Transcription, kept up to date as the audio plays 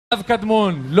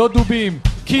קדמון, לא דובים,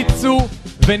 קיצו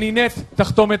ונינט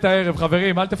תחתום את הערב.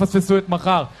 חברים, אל תפספסו את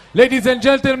מחר. Ladies and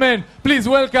gentlemen, please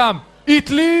welcome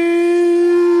EATLIZ!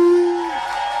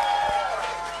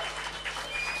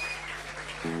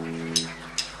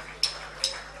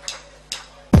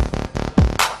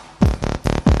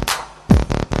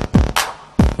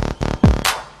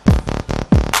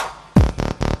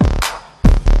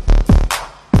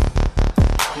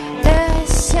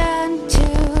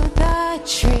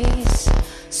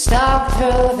 Stalk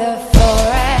through the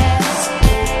forest,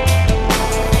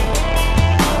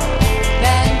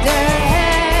 bend their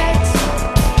heads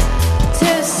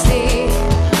to see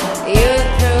you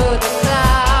through the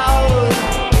cloud.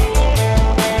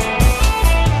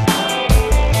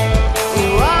 You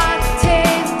walked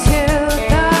into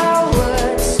the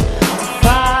woods to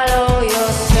follow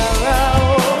your sorrow,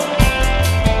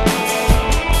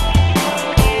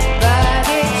 but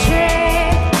it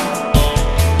tricked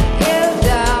you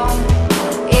down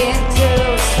into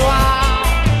a swamp.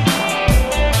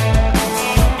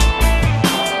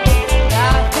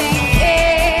 Nothing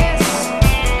is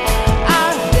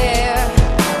out there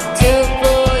to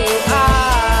pull you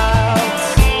out.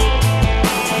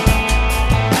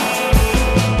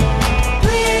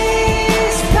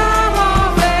 Please come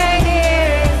over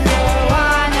here if you're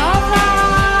one of us.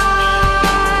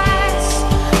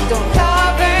 Don't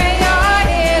cover your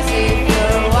ears if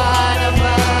you're one of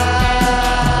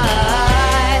us.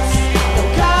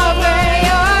 Don't cover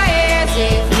your ears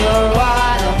if you're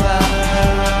one of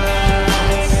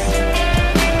us.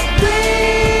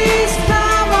 Please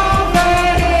come over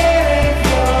here if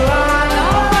you're one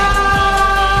of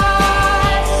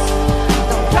us.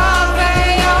 Don't cover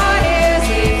your ears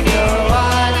if you're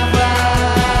one of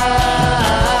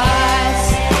us.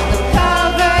 Don't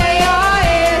cover your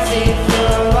ears if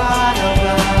you're one of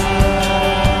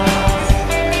us.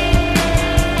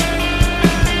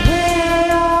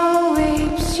 Willow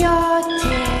weeps your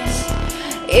tears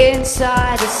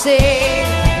inside the sea,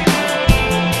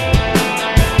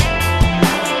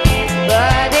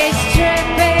 but it's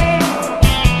dripping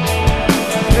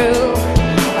through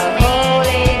a hole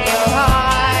in your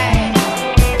heart.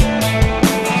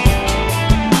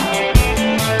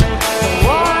 The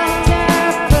water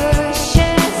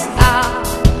pushes out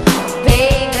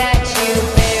pain that you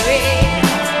bury.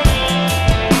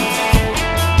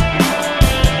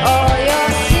 All your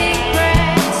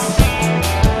secrets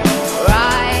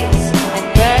rise and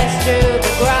burst through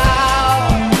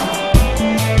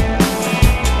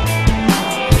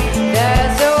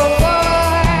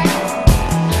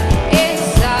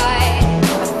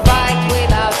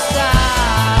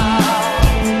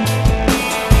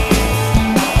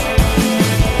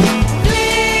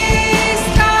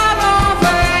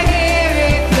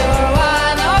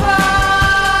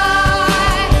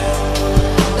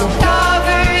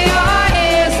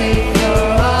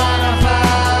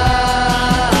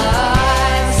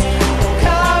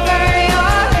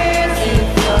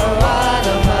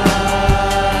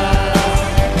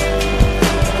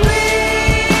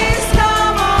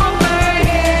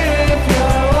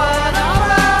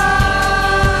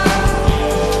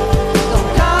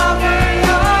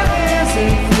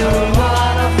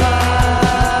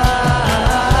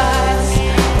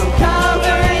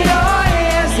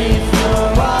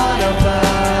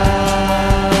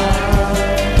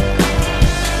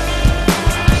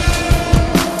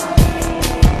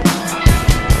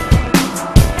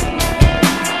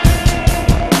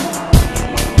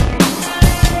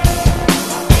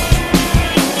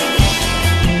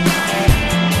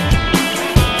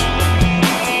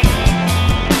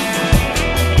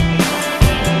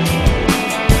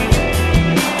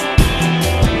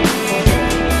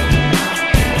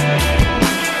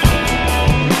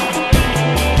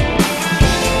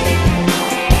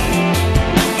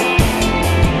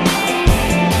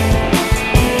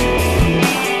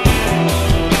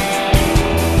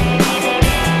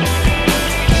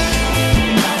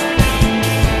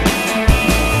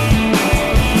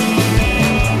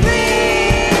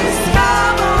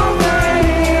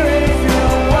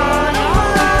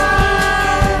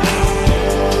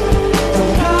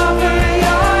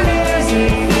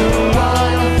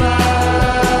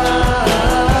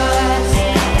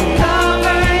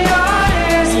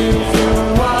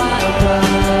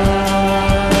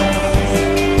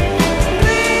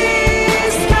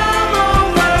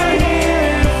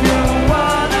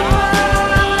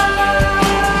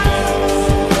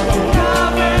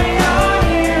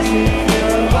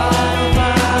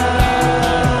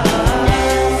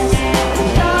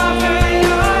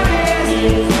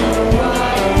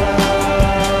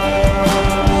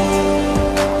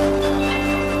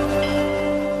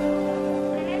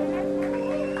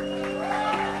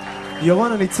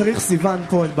ירון, אני צריך סיוון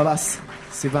פה, בבאס.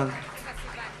 סיוון.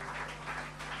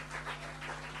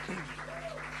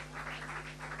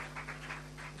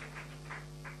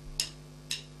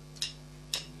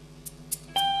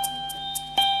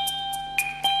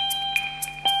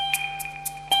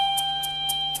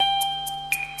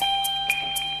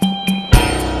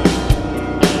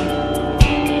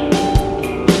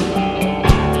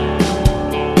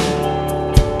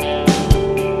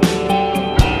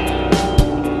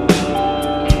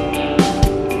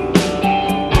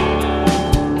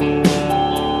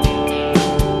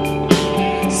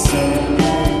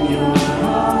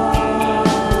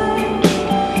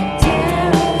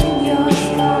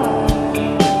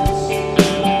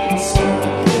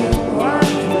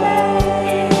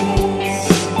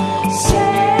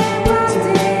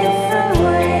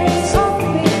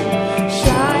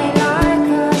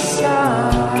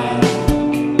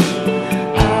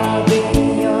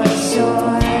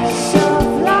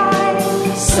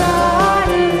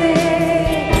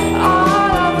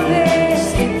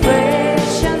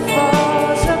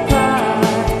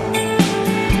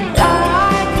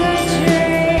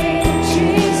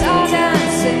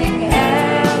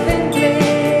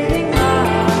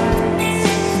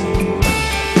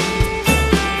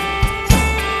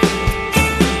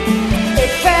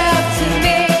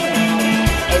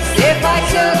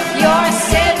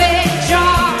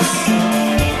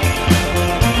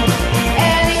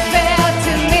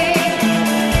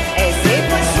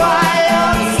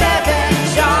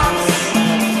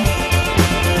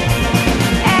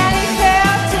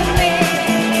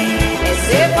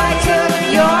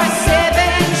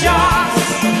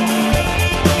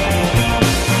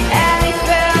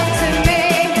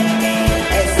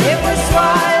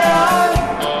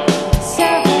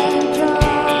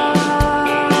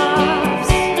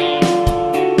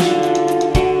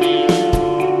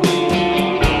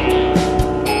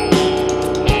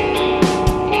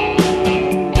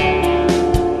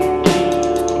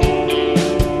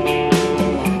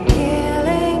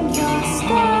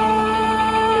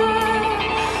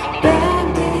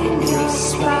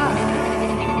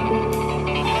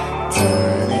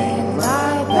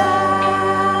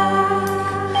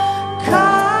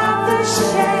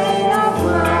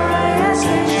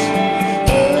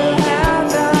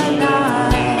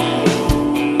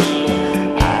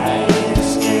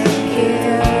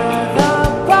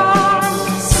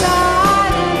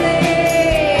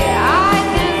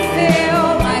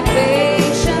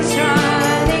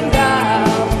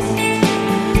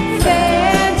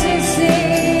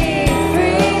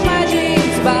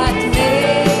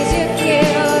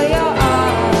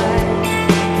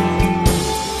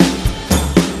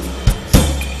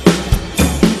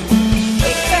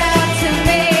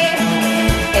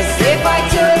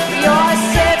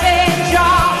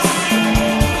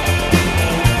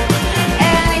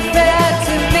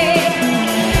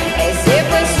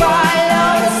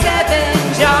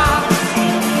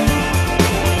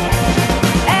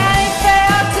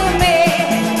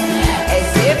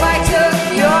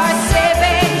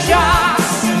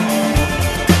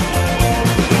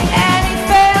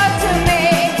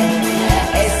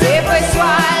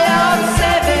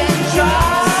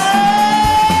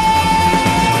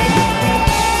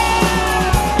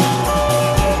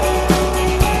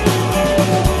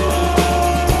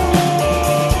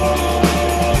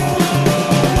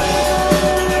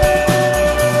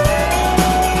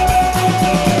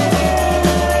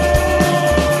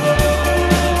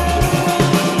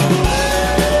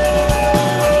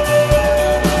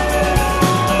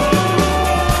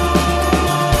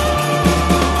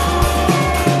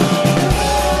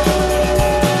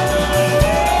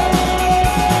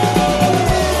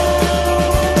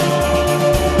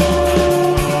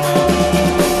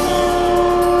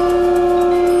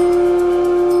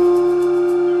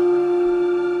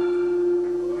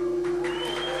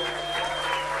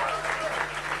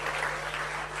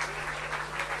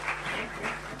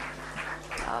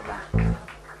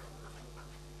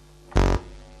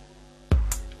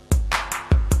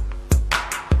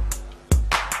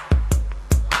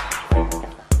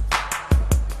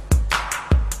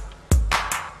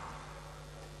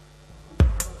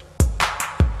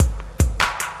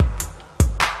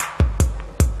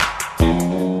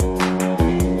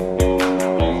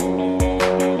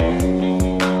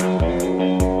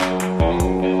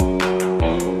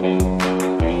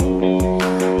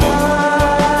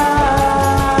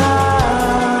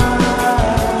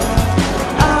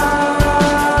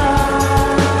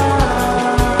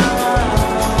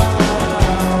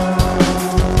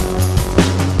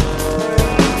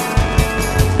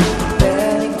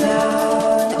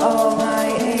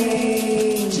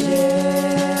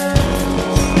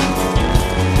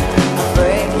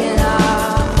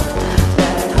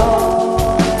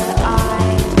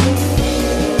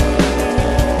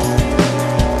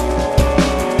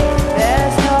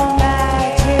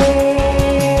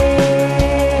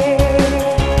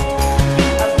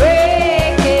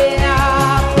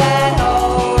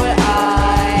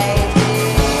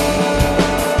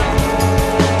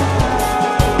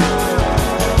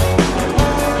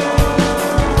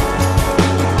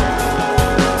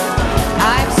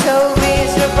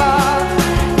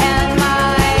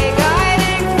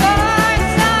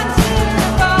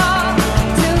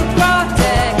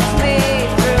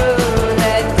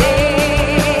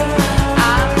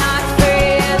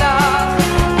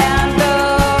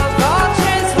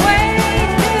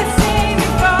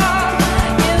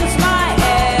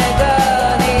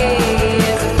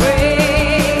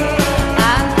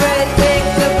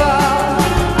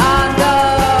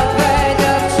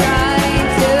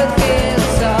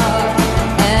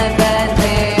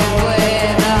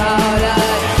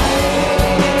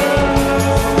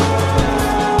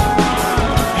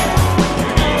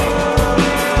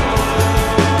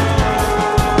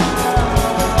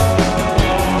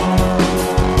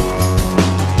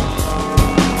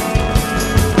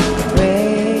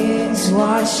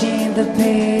 the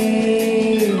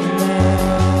pavement,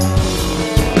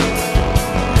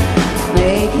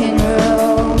 making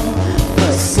room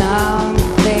for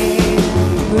something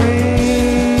real.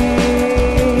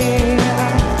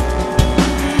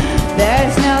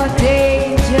 There's no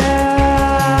danger.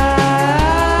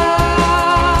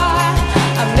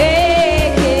 I'm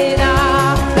making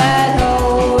up that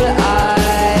whole idea.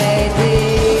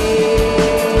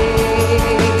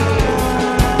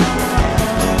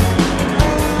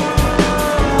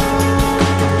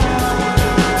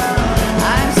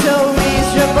 I'm so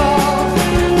miserable,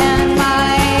 and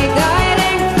my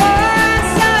guiding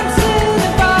force comes to the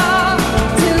bar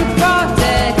to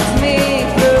protect me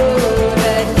through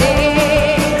the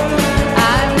day.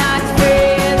 I'm not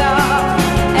afraid of,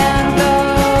 and the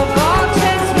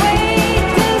vultures wait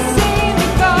to see me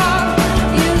fall.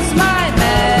 Use my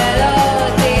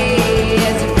melody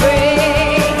as a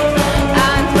prey,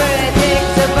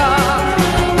 unpredictable,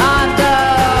 on the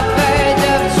verge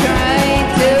of trying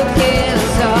to kill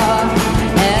us all,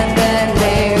 and then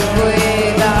live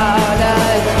without a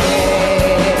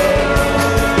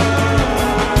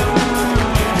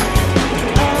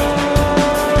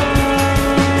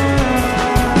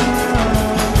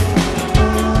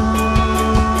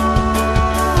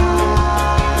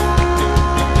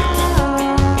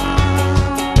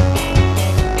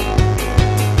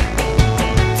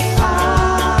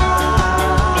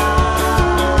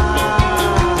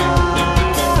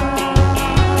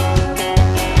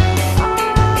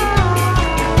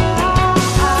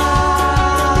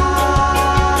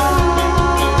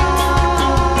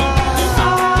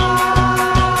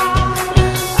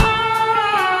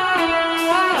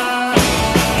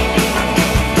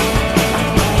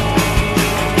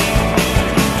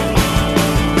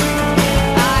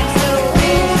I'm so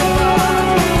miserable,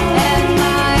 and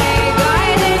my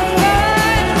guiding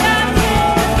force comes to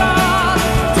the bar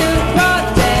to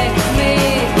protect me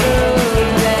through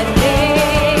the day.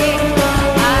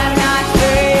 I'm not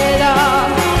afraid of,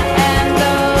 and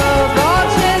the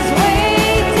vultures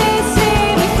wait to see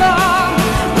me fall.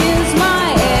 Use my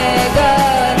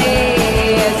agony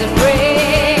as a prey,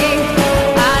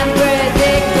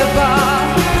 unpredictable,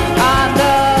 on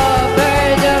the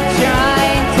verge of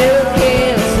trying to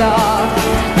kill us all,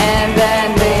 and then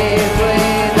live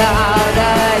without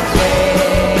a trace.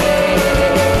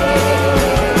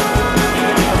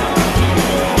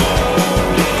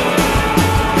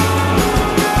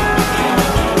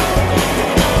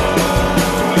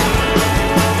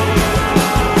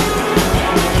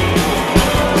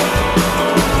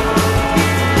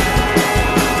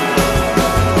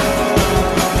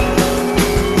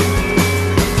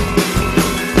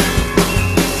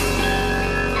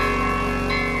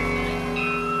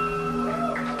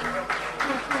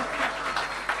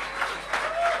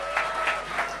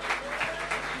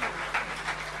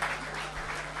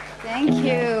 Thank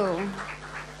you.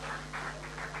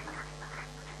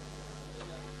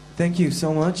 Thank you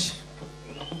so much.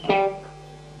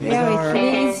 These Very are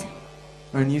pleased.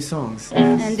 our new songs.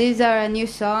 And these are our new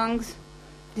songs.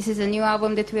 This is a new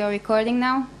album that we are recording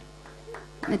now.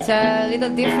 It's a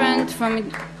little different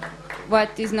from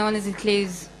what is known as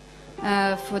EATLIZ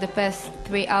for the past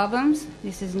 3 albums.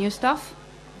 This is new stuff,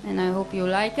 and I hope you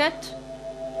like it.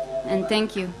 And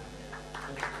thank you.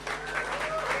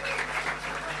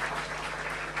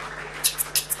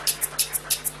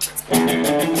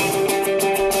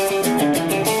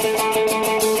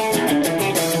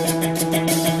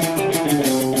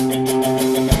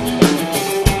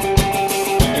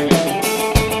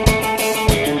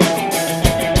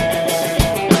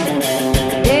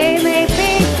 They may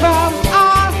be from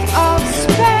out of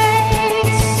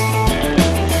space,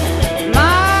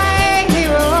 my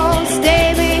heroes.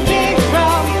 They may be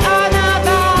from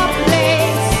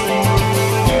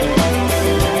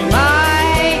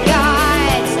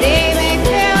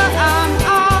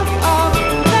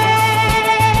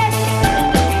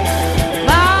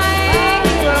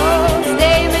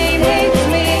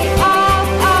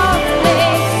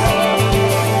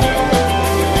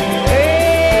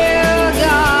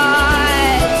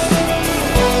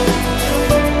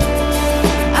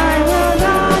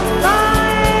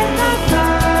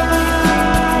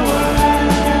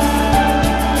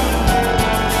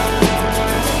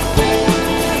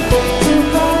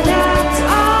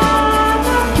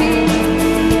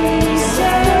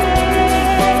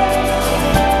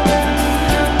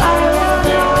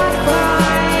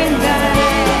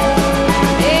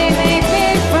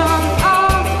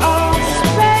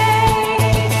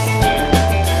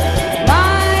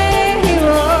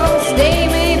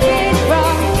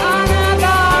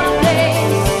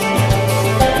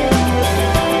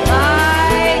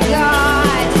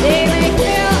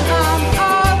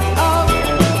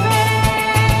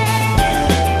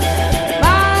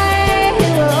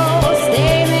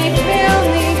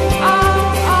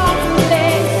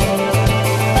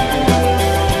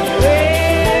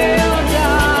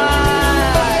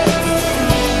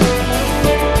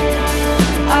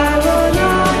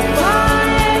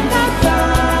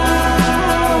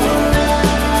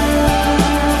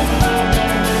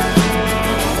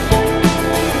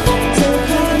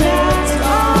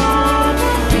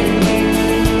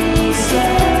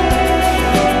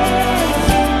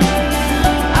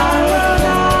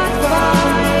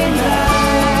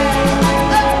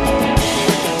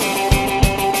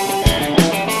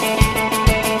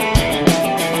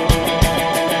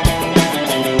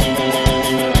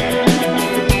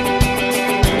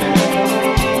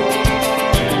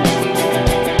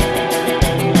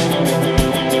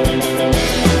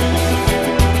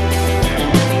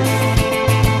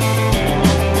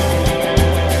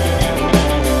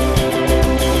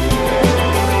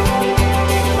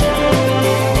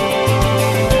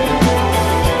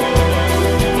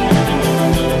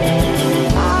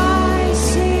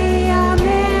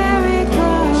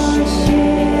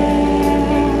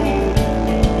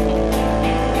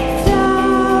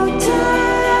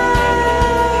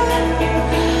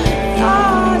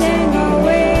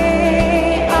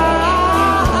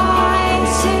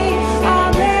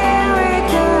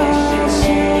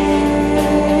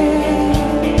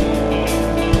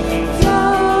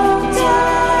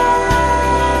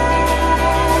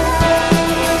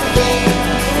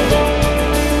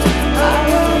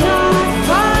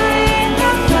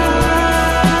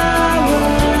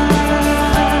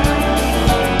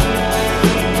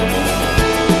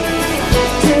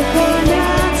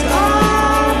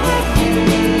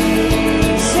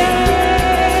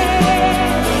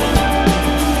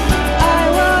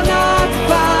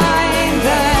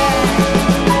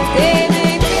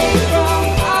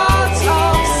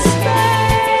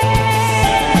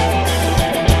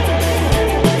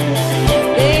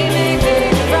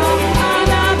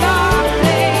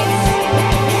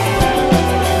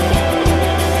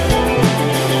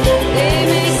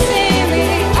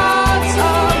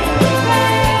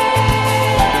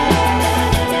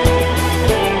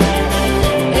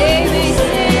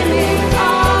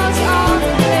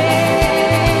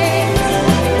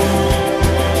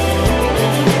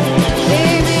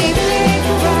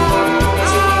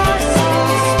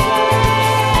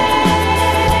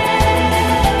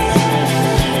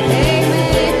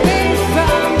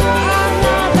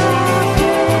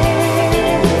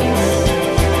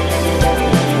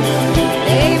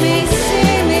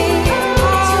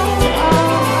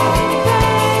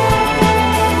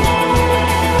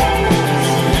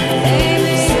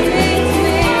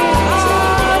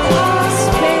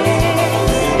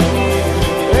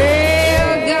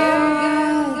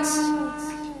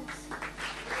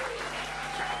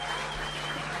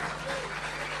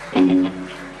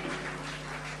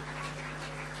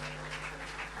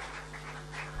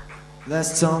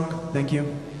Last song, thank you.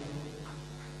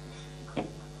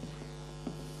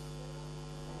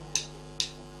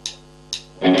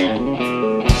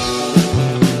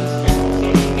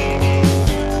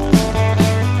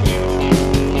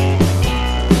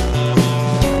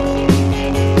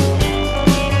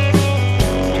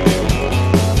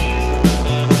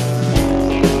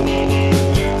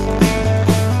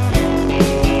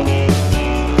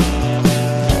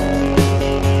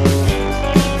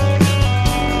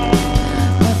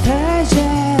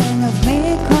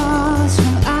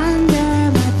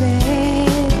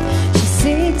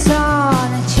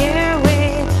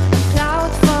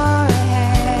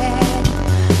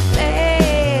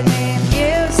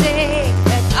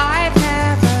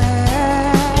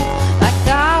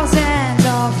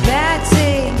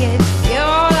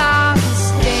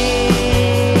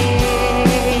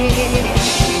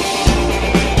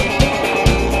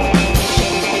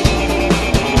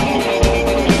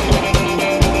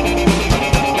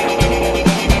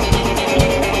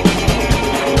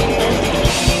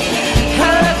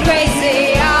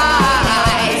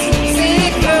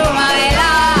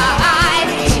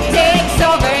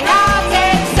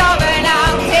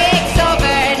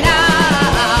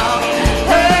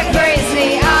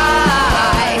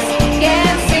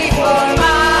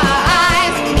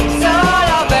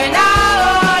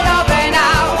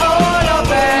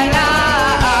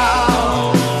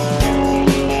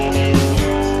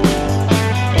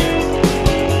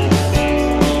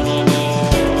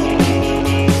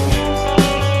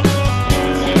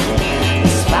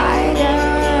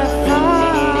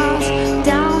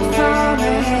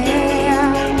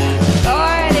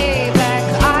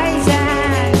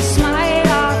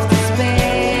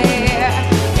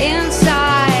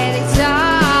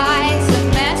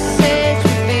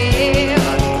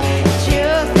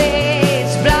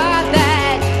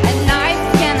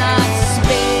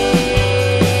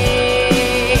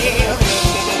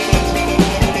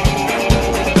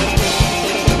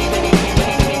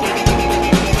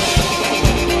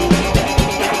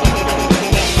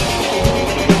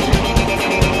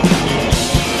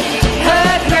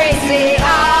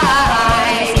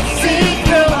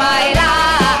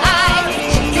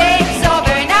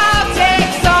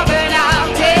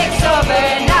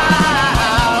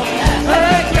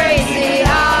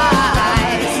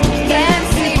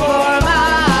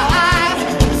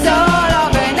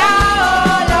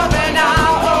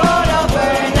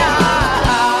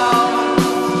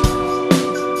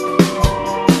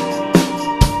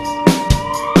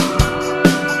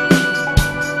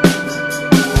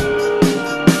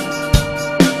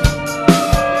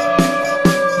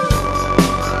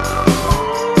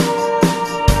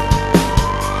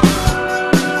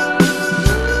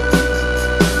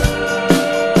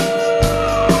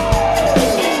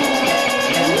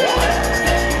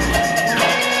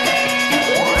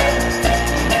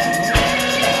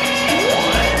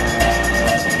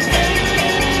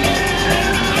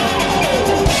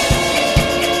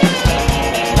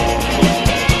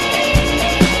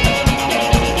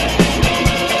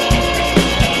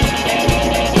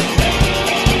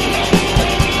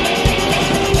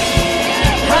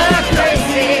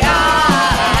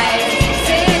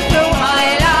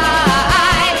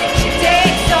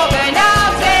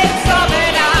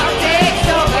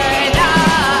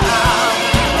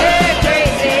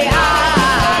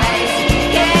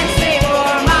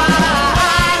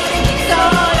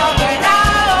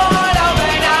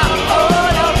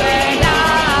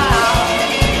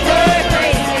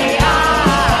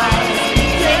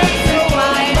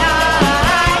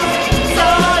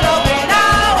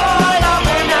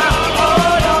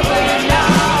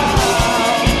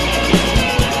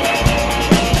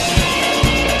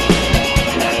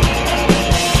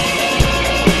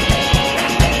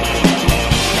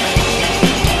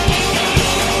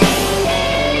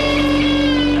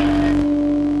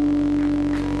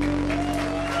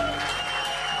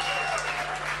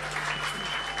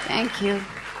 Thank you.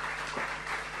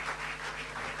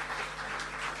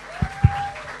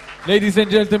 Ladies and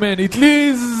gentlemen,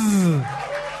 EATLIZ!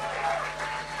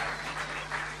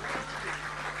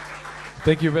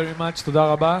 Thank you very much. תודה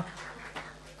רבה.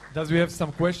 Does we have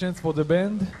some questions for the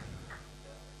band?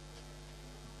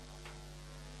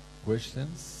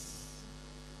 Questions?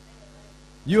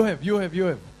 You have.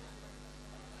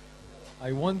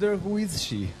 I wonder who is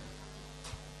she?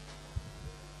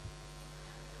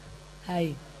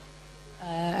 Hi.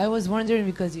 I was wondering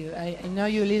because I know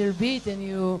you a little bit, and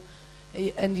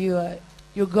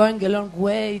you're going a long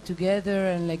way together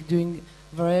and like doing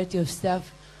variety of stuff.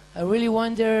 I really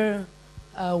wonder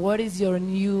what is your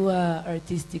new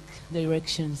artistic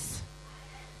directions?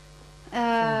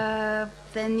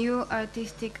 The new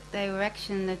artistic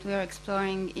direction that we are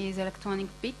exploring is electronic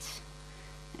beats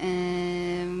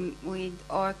with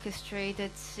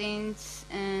orchestrated synths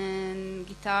and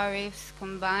guitar riffs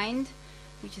combined,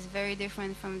 which is very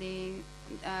different from the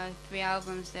 3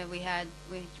 albums that we had,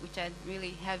 which had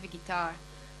really heavy guitar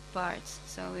parts.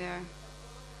 So we are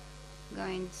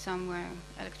going somewhere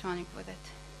electronic with it.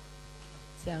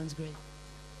 Sounds great.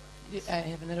 I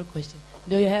have another question.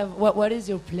 Do you have what is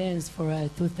your plans for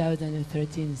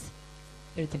 2013?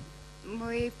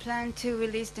 We plan to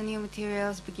release the new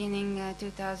materials beginning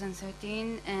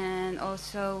 2013, and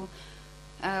also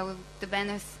the band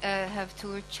have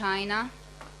toured China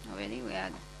already.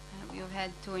 We've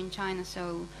had tour in China,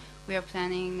 so we are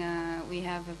planning. We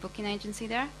have a booking agency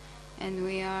there, and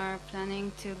we are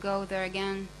planning to go there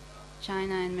again,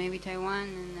 China and maybe Taiwan.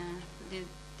 And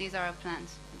these are our plans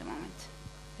at the moment.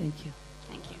 Thank you.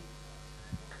 Thank you.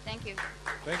 Thank you.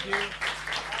 Thank you.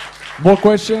 More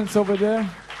questions over there?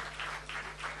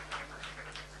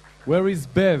 Where is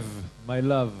Bev, my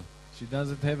love? She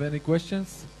doesn't have any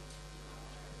questions?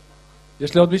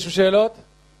 יש לעוד מישהו שאלות?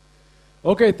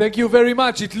 אוקיי, thank you very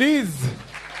much, EATLIZ.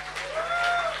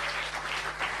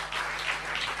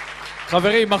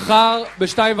 חברים, מחר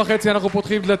ב-2:30 אנחנו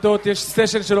פותחים דלתות, יש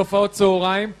סשן של הופעות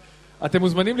צהריים. אתם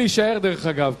מוזמנים להישאר דרך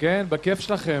אגב, כן? בכיף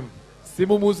שלכם.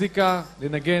 שימו מוזיקה,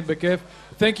 לנגן בכיף.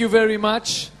 Thank you very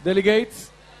much, delegates.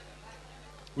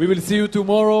 We will see you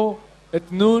tomorrow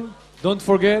at noon. Don't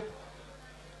forget.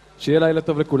 שיהיה לילה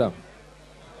טוב לכולם.